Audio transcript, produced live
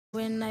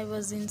When I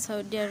was in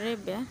Saudi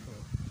Arabia,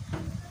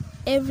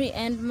 every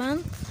end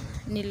month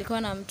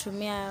nilikuwa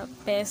namtumia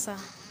pesa.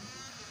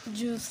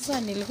 Juu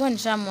sasa nilikuwa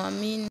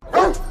nishamwamini.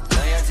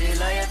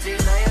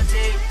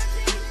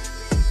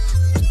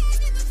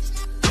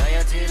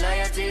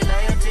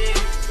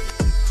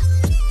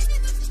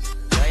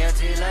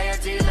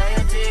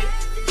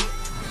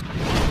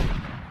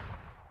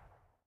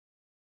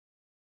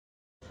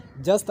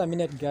 Just a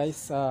minute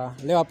guys,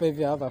 leo hapa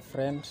hivi I have a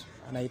friend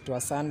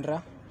anaitwa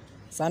Sandra.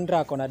 Sandra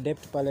akona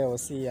debt pale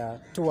OC ya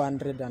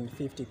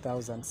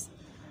 250,000.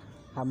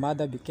 Her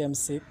mother became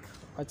sick.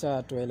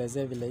 Acha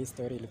tuelezee vile hii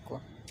story ilikuwa.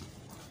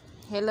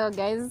 Hello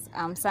guys,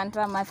 I'm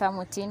Sandra Martha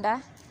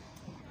Mutinda.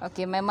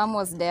 Okay, my mom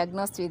was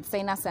diagnosed with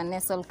sinus and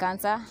nasal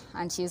cancer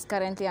and she is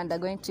currently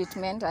undergoing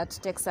treatment at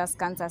Texas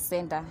Cancer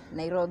Center,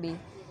 Nairobi.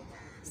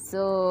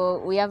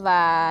 So we have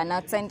an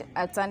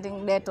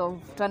outstanding debt of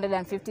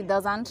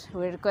 250,000.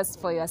 We request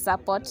for your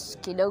support.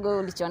 Kidogo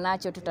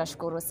ulichonacho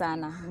tutashukuru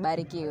sana.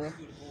 Barikiwe.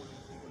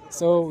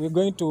 So we're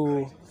going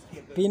to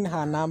pin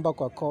her number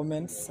kwa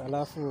comments,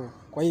 alafu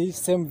kwa hii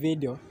same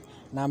video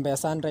namba ya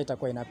Sandra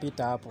itakuwa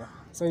inapita hapo.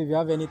 So if you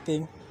have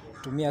anything,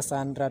 tumia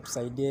Sandra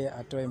tusaidie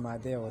atoe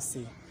madhe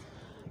OC.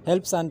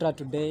 Help Sandra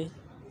today.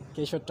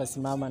 Kesho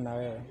tutasimama na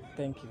wewe.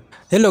 Thank you.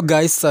 Hello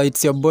guys,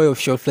 it's your boy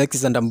official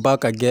Flexis and I'm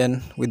back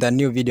again with a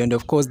new video, and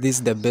of course this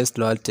is the best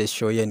loyalty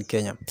show here in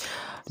Kenya.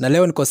 Na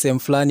leo niko sehemu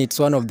fulani, it's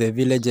one of the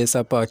villages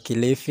hapa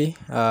Kilifi.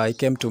 I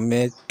came to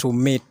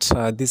meet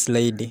this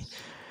lady.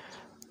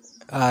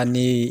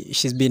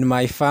 She's been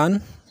my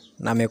fan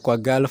na amekuwa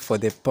girl for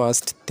the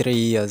past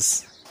 3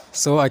 years.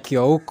 So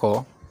akiwa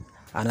huko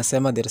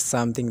anasema there's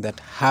something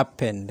that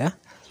happened.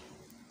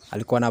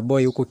 Alikuwa na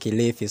boy huko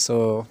Kilifi,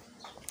 so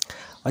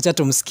acha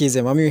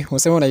tumsikize. Mami,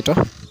 unasema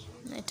unaitwa?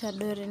 Naitwa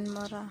Dorin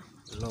Mora.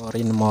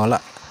 Lorin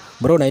Mola.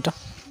 Bro, unaitwa?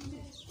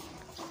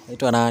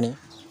 Naitwa nani?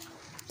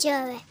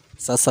 Joel.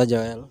 Sasa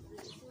Joel.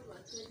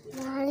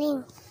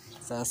 Marlin.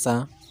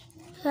 Sasa.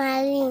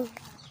 Marlin.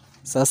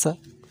 Sasa.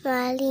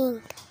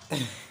 Marlin.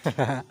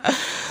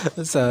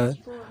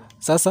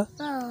 Sasa.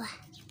 Poa.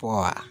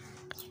 Poa.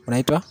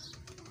 Unaitwa?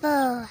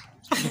 Poa.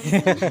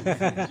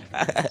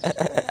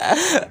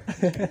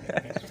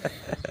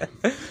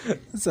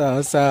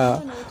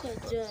 Sasa.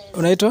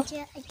 Unaitwa?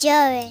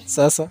 Joel.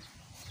 Sasa.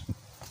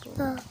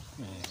 Poa.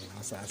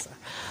 Sasa.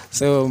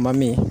 So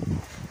mami,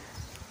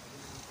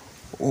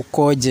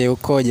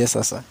 ukoje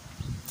sasa?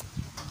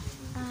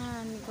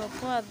 Niko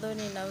poa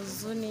dhoni na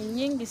huzuni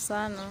nyingi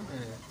sana.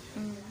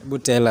 Hebu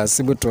tell us,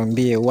 hebu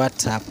tuambie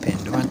what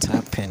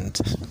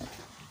happened?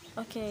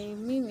 Okay,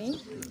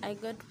 mimi I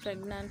got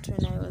pregnant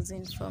when I was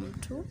in Form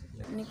 2.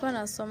 Nilikuwa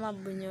nasoma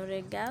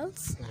Bunyore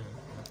Girls.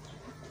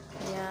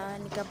 Yeah,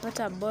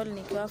 nikapata ball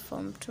nikiwa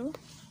Form 2.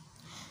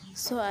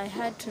 So I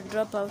had to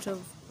drop out of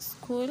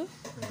school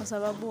kwa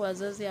sababu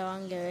wazazi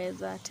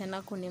hawangeweza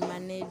tena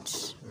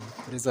kunimanage.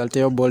 Result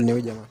ya ball ni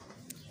huyu jamaa?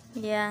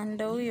 Yeah,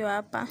 ndo huyu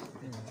hapa.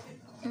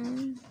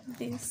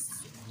 This.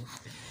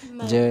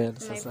 Joel, My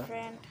sasa.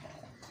 friend.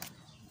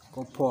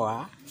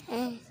 Poa.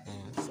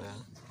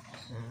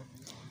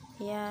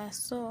 Yeah,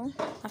 so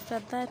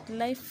after that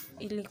life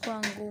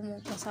ilikuwa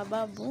ngumu kwa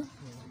sababu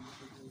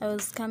I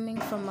was coming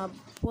from a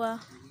poor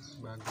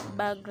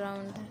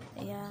background.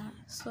 Yeah,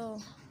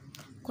 so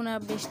kuna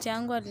best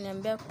yangu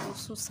aliniambia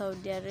kuhusu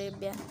Saudi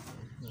Arabia.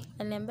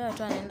 Aliniambia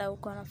watu wanaenda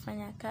huko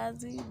wanafanya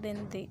kazi,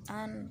 then they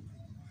earn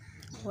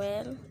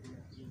well.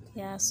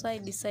 Yeah, so I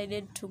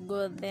decided to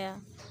go there.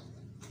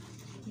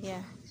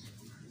 Yeah.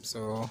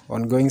 So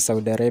on going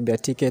Saudi Arabia,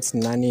 tickets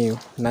nani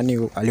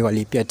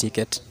aliwalipia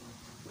ticket?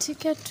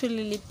 Ticket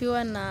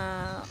tulilipiwa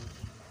na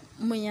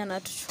mwenye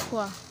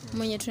anatuchukua,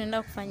 mwenye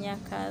tunaenda kufanyia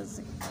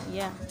kazi.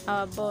 Yeah,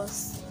 our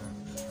boss.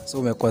 So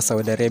umekuwa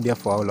Saudi Arabia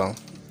for how long?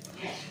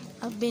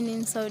 I've been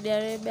in Saudi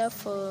Arabia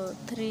for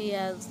 3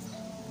 years.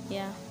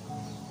 Yeah.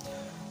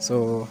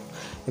 So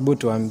hebu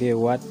tuambie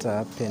what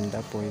happened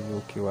hapo hivi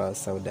ukiwa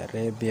Saudi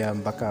Arabia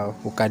mpaka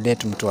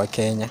ukadate mtu wa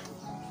Kenya?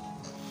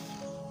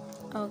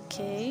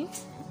 Okay.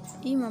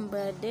 Hii mambo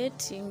ya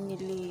dating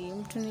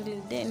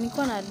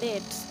nilikuwa na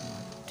date,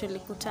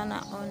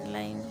 tulikutana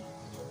online.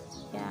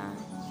 Yeah,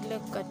 ile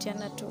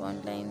kukatiana tu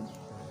online.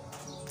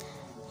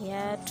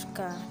 Yeah,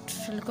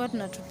 tulikuwa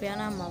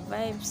tunatupiana ma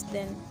vibes,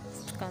 then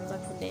tukaanza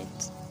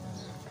kudate.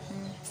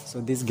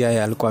 So this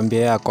guy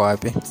alikwambia yako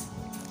wapi?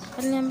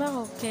 Aliniambia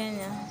kwa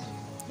Kenya.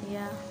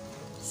 Yeah.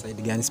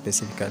 Side gani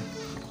specifically?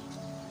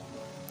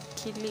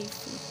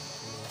 Kilifi.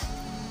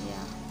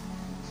 Yeah.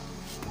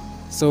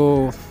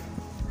 So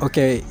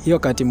okay, hiyo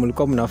kati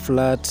mlikuwa mna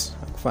flirt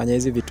kufanya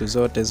hizi vitu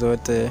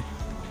zote,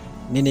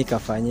 nini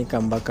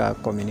ikafanyika mpaka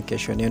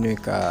communication yenu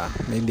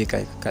maybe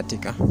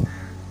katika?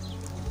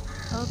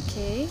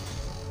 Okay,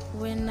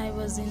 when I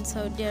was in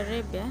Saudi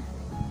Arabia,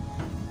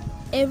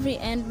 every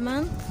end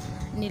month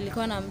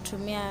nilikuwa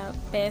namtumia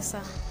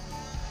pesa.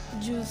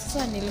 Juu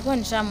sasa nilikuwa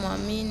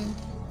nishamwamini.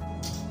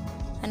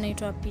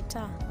 Anaitwa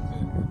Peter.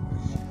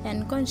 Ya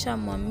nilikuwa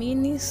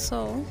nishamwamini,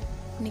 so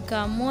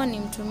nikaamua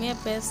nimtumie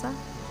pesa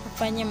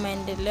afanye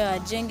maendeleo,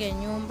 ajenge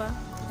nyumba,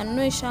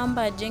 anunue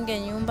shamba, ajenge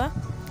nyumba,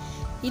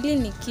 ili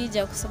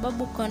nikija, kwa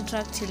sababu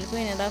contract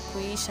ilikuwa inaenda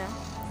kuisha,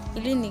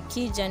 ili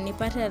nikija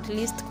nipate at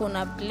least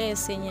kuna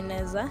place yenye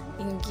naweza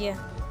ingia.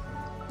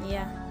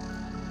 Yeah.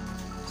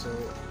 So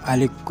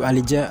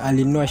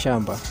alinunua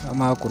shamba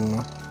ama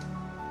hakununua?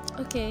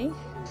 Okay.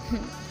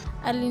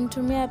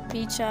 Alinitumia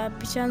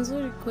picha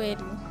nzuri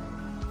kweli.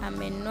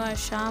 Amenunua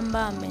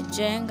shamba,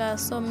 amejenga,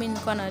 so mimi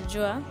nilikuwa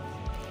najua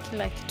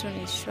kila kitu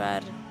ni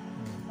shwari.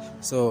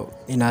 So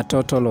in a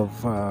total of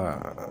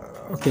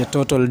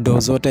total do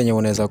zote yenye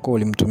unaweza kuwa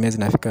ulimtumia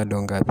zinafika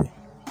do ngapi?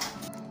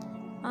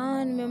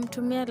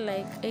 Nimemtumia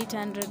like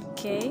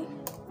 800k.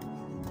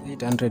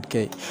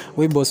 800k.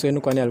 Huyu boss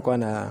wenu kwani alikuwa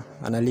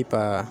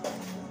analipa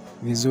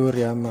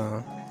vizuri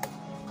ama?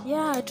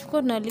 Yeah,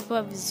 tuko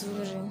tunalipwa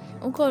vizuri.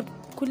 Huko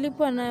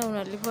kulipwa nayo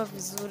unalipwa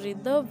vizuri.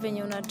 Though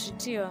venye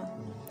unatritiwa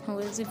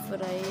huwezi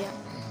furahia.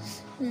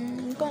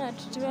 Niko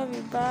natritiwa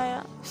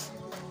vibaya.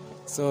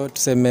 So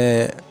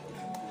tuseme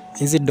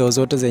hizi do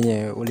zote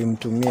zenye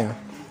ulimtumia,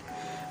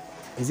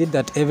 is it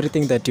that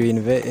everything that you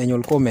invest yenye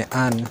ulikuwa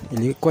ume-earn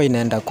ilikuwa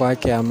inaenda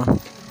kwake ama?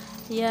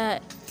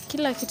 Yeah,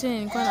 kila kitu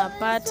nilikuwa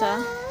napata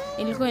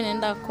ilikuwa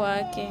inaenda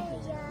kwake.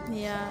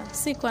 Yeah,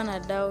 sikuwa na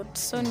doubt.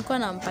 So nilikuwa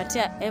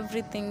nampatia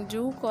everything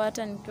juu huko,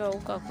 hata nikiwa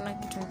huko hakuna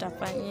kitu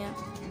nitafanyia.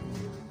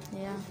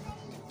 Yeah.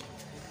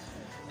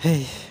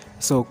 Hey,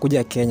 so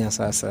kuja Kenya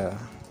sasa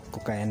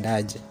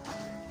kukaendaje?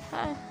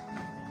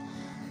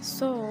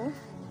 So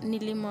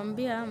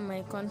nilimwambia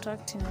my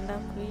contract inaenda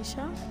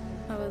kuisha.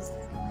 I was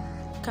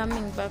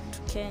coming back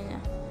to Kenya.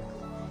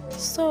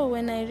 So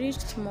when I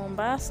reached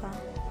Mombasa,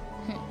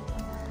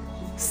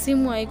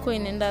 simu haiko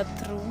inaenda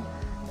through.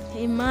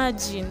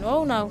 Imagine, wewe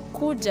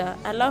unakuja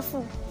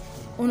alafu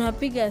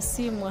unapiga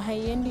simu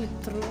haiendi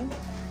through.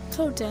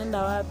 So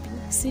utaenda wapi?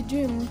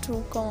 Sijui mtu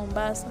huko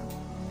Mombasa.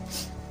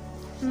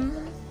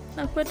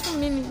 Na kwetu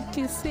mimi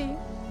Kisii.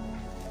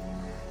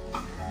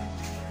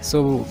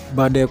 So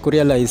baada ya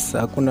kurealize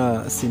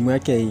hakuna simu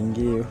yake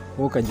ingii, wewe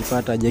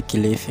ukajipata aje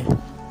Kilifi?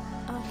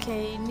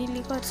 Okay,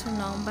 nilikuwa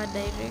tunaomba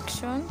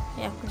direction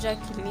ya kuja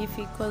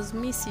Kilifi cause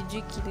mimi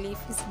sijui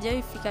Kilifi,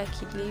 sijaifika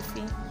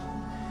Kilifi.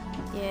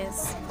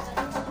 Yes.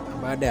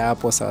 Baada ya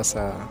hapo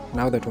sasa,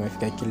 now that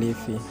umefika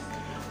Kilifi,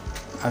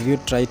 have you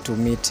tried to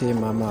meet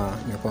him ama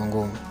imekuwa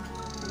ngumu?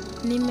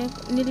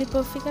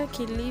 Nilipofika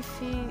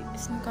Kilifi,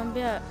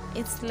 nikamwambia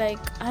it's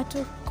like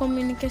hatu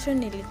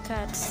communication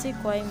ilikat,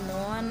 sikuwa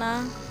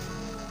imuona.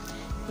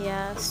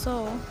 Yeah,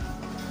 so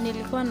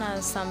nilikuwa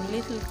na some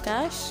little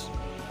cash,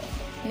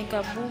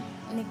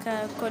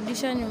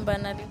 nikakodisha nyumba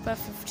nalipa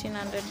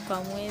 1500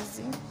 kwa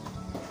mwezi.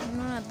 You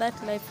know that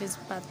life is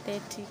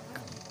pathetic.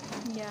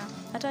 Yeah,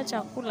 hata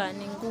chakula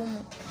ni ngumu.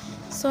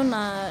 So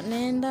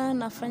naenda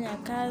nafanya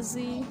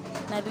kazi,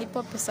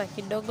 nalipo pesa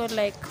kidogo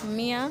like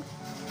 100.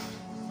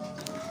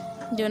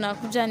 Ndio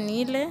nakuja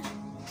nile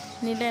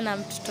na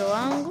mtoto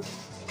wangu.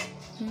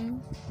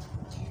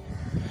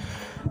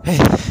 Hey,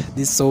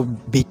 this is so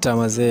bitter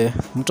mazee.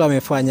 Mtu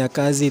amefanya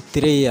kazi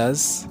 3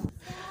 years,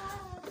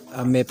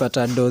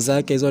 amepata do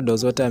zake, hizo do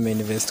zote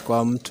ameinvest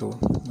kwa mtu,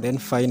 then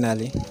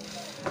finally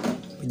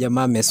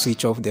jamaa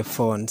switch off the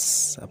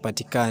phones,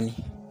 hapatikani.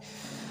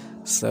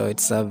 So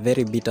it's a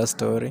very bitter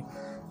story.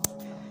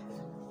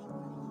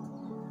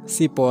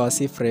 Si poa,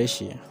 si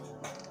fresh.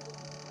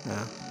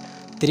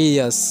 3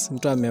 years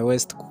mtu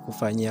amewaste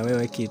kukufanyia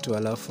wewe kitu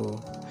alafu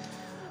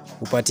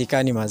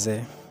upatikani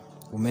mazee.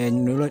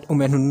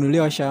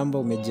 Umenunuliwa shamba,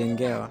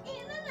 umejengewa.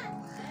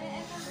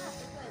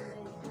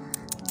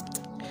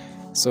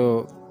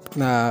 So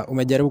na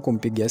umejaribu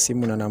kumpigia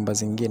simu na namba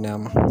zingine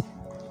ama?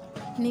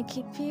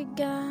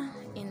 Nikipiga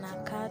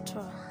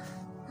inakatwa.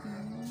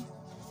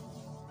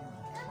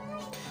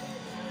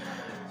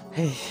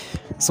 Hey,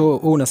 so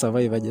una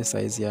survive aje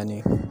size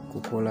yani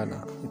kukula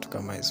na vitu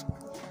kama hizo?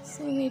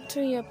 Ni tu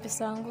hiyo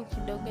pesa yangu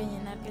kidogo yenye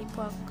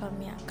nalipwa kwa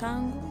miaka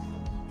yangu.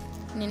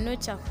 Ninunue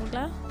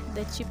chakula,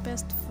 the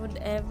cheapest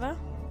food ever.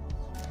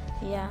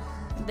 Yeah,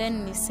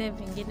 then ni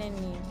save ingine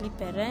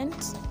nilipe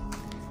rent.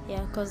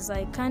 Yeah, cause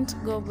I can't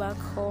go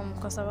back home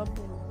kwa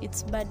sababu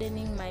it's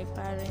burdening my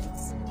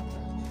parents.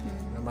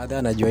 Na mother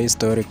anajua hii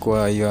story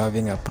kwa you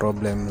having a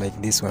problem like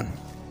this one?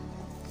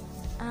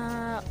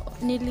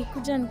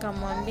 Nilikuja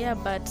nikamwambia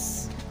but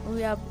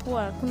we are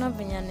poor, kuna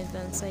venye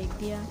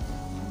ananisaidia.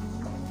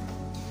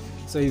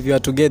 So if you are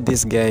to get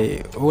this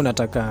guy,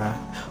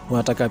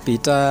 unataka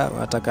pita,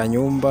 unataka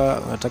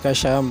nyumba, unataka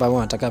shamba,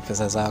 unataka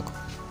pesa zako?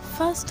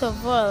 First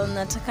of all,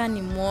 nataka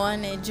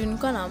nimuone juu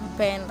niko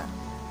nampenda.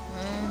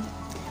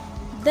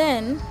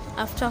 Then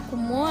after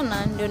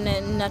kumuona ndio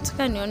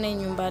nataka nione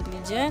nyumba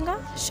alijenga,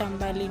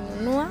 shamba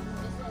alinunua.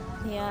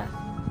 Yeah.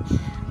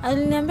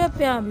 Aliniambia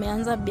pia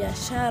ameanza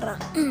biashara.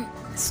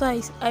 So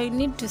I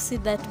need to see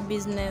that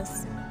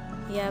business.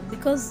 Yeah,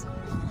 because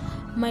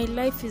my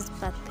life is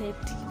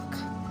pathetic.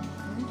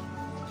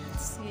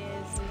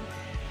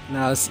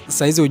 Na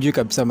saizi hujui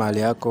kabisa mahali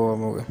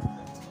yako?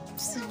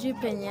 Sijui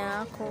penye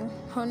yako.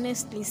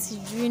 Honestly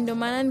sijui, ndio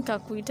maana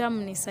nikakuita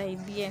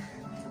mnisaidie.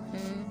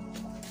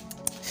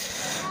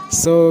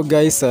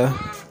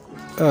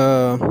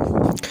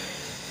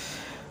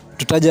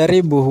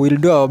 tutajaribu, we'll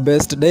do our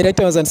best.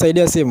 Director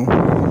wazanisaidia simu.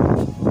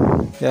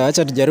 Ya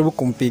acha tujaribu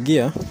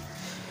kumpigia.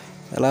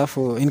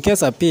 Alafu in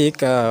case I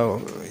pick,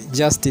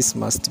 justice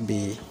must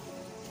be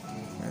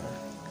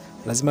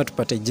lazima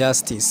tupate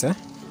justice, eh?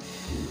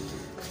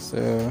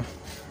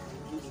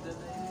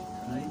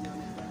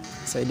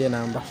 Saidia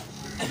namba.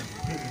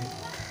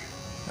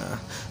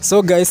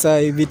 So guys,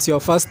 if it's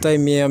your first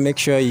time here, make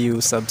sure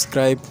you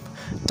subscribe,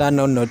 turn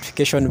on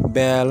notification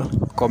bell,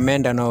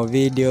 comment on our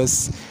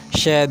videos,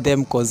 share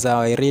them, because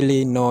I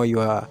really know you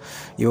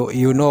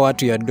know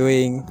what you are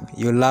doing,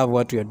 you love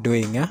what you are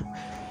doing, eh?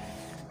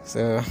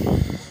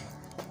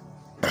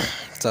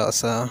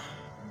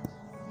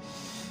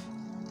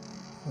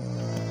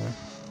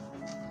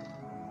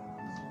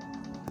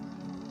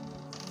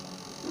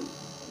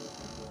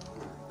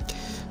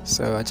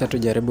 So acha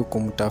tujaribu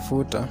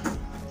kumtafuta.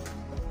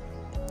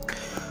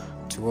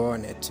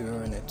 Tuone.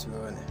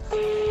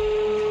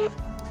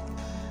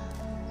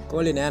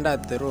 Call inaenda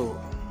through.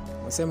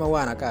 Unasema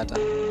huwa anakata.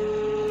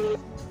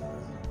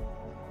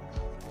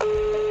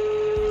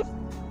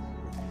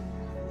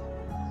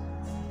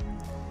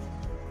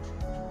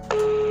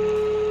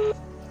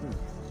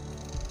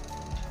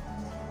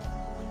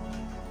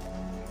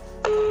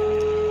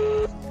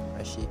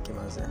 Ashiki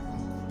mazee.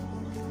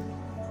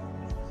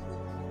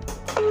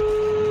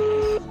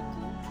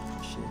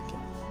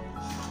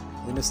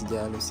 Ndio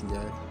sijali.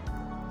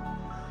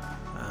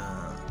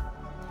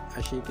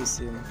 Ashiki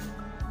simu.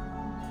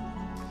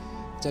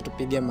 Acha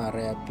tupige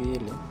mara ya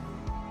pili.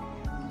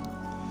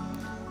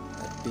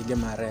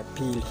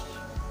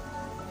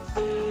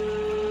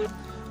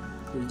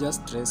 We'll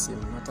just trace him.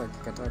 Hata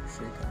akikataa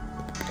kushika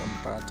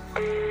tutampata.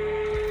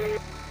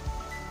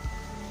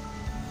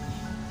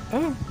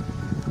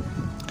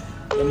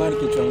 Jamani,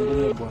 kichwa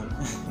ngumu bwana.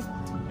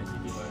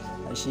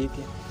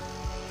 Ashiki.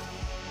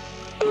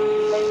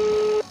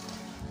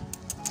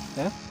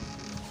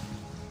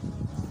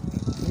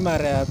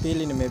 Mara ya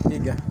pili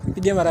nimepiga.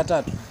 Nipige mara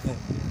 3.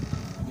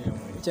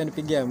 Acha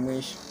nipige ya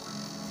mwisho.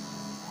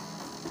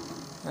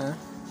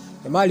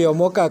 Mali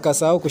omoka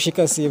akasahau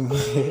kushika simu.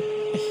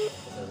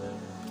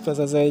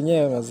 Pesa za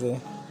wenyewe mazee.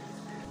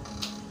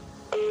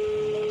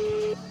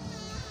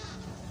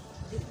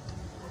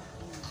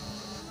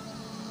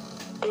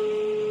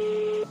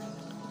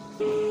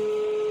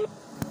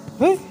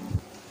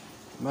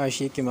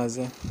 Mashiki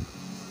mazee.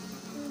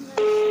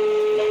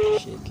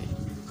 Shiki.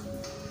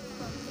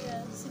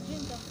 Sijui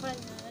nitafanya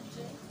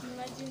aje.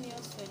 Imagine hiyo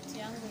sweat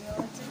yangu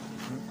yote.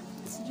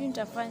 Sijui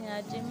nitafanya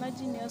aje.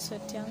 Imagine hiyo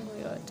sweat yangu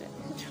yote.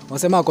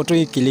 Unasema ako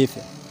tu Kilifi.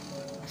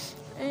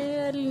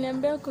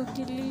 Aliniambia kwa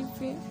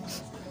Kilifi.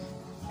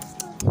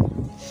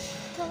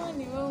 Kama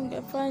ni wewe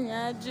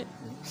ungefanya aje?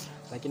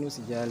 Lakini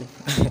usijali.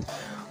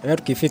 Leo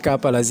tukifika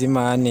hapa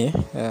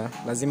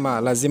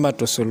lazima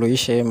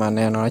tusuluhishe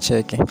maneno,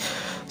 acheke.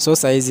 So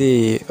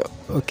saizi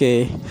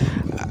okay,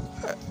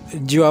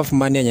 do you have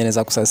money yenye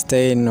inaweza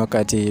kusustain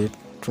wakati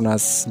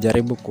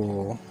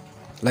tunajaribu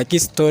like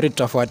story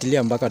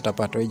tutafuatilia mpaka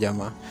tutapata huyu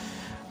jamaa.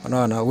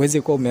 Unaona,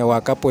 uwezi kuwa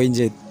umewaka hapo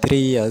nje 3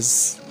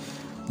 years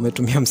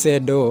umetumia msee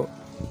do,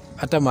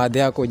 hata maadhi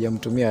yako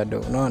hujamtumia do,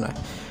 unaona?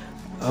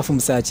 Alafu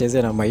msee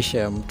acheze na maisha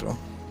ya mtu.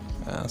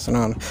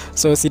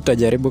 So si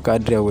tutajaribu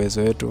kadri ya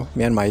uwezo wetu,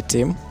 me and my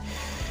team.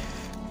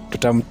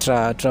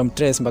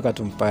 Tutamtrace mpaka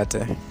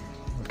tumpate.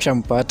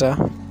 Tukishampata,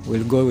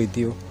 we'll go with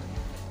you.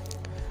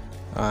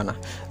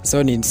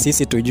 So ni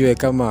sisi tujue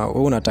kama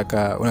wewe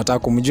unataka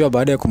kumjua,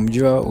 baada ya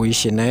kumjua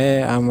uishi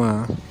naye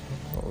ama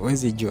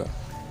huwezi jua.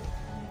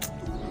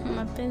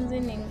 Mapenzi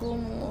ni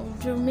ngumu.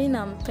 Juu mimi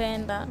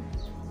nampenda.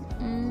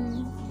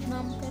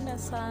 Nampenda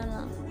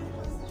sana.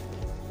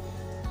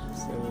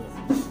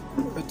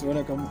 So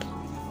tuone kama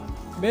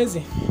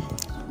Bezi.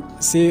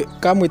 Si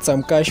come with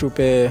some cash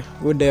upe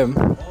udem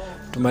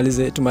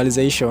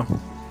tumalize hisho.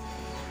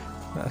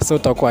 So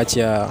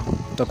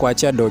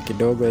utakuachia do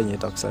kidogo yenye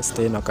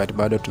itakusustain wakati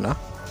bado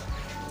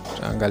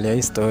tunaangalia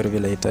hii story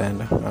vile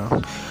itaenda.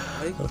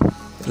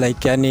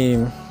 Like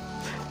yani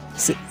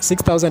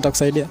 6,000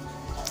 itakusaidia?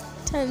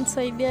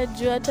 Itanisaidia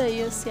juu hata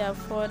hiyo si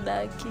afford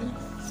aki.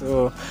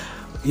 So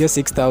hiyo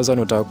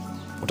 6,000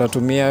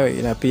 utatumia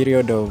in a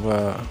period of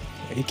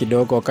hii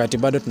kidogo wakati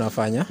bado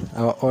tunafanya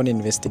our own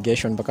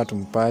investigation mpaka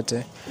tumpate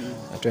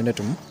na tuende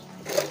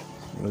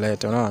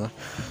tumlete, unaona?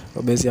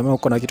 Bezi, ama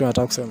uko na kitu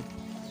unataka kusema?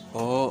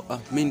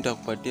 Mimi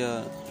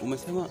nitakupatia,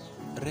 umesema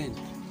rent?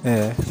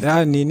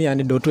 Nini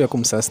yani do tu ya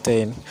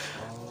kumsustain.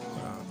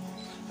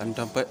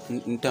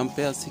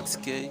 Nitampea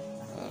 6k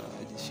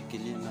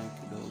jishikilie na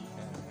kidogo.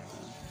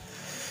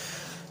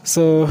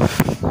 So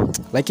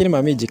lakini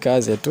mami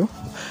jikaze tu.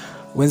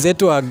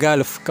 Wenzetu wa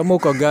Gulf, kama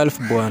uko Gulf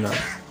bwana,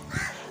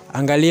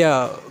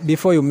 angalia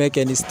before you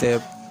make any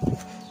step.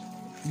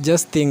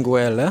 Just think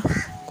well, eh?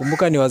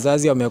 Kumbuka ni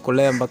wazazi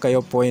wamekulea mpaka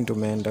hiyo point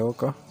umeenda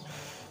huko.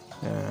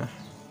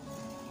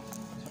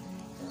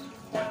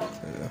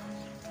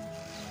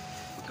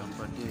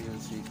 Utampatia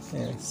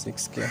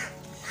 6k.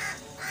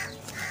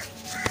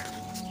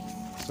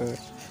 So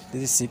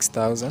this is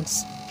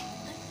 6,000.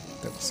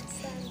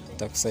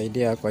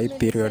 Itakusaidia kwa hii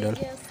period.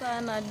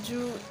 sana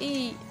juu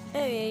hii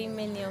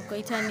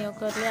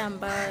itaniokolea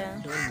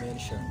mbaya. Don't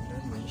mention.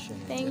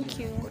 Thank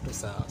you.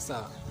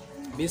 Sawa.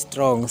 Be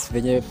strong.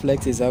 Venye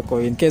Flexis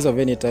zako, in case of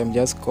any time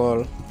just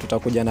call.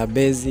 Tutakuja na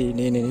bezi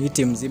nini, hii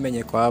team mzima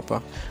yenye kwa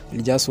hapa.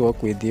 We'll just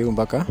work with you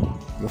mpaka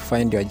you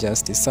find your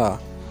justice. Sawa.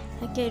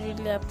 Okay,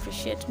 really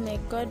appreciate. May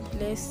God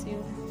bless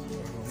you.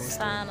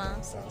 Sana.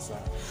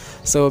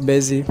 So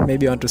Bezi,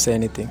 maybe you want to say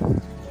anything?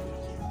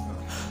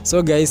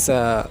 So guys,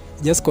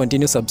 just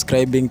continue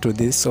subscribing to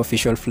this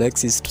official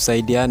Flexis.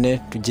 Tusaidiane,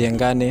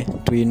 tujengane,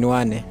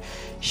 tuinuane.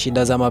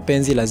 Shida za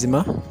mapenzi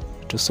lazima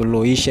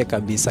tusuluhishe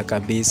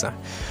kabisa.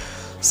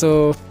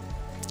 So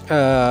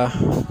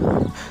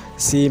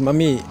si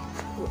mami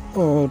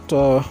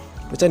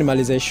tuacha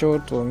nimalize show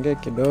tuongee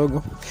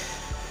kidogo.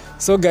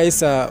 So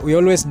guys, we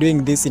always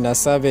doing this in a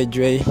savage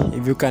way.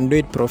 If you can do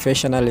it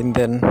professionally,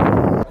 then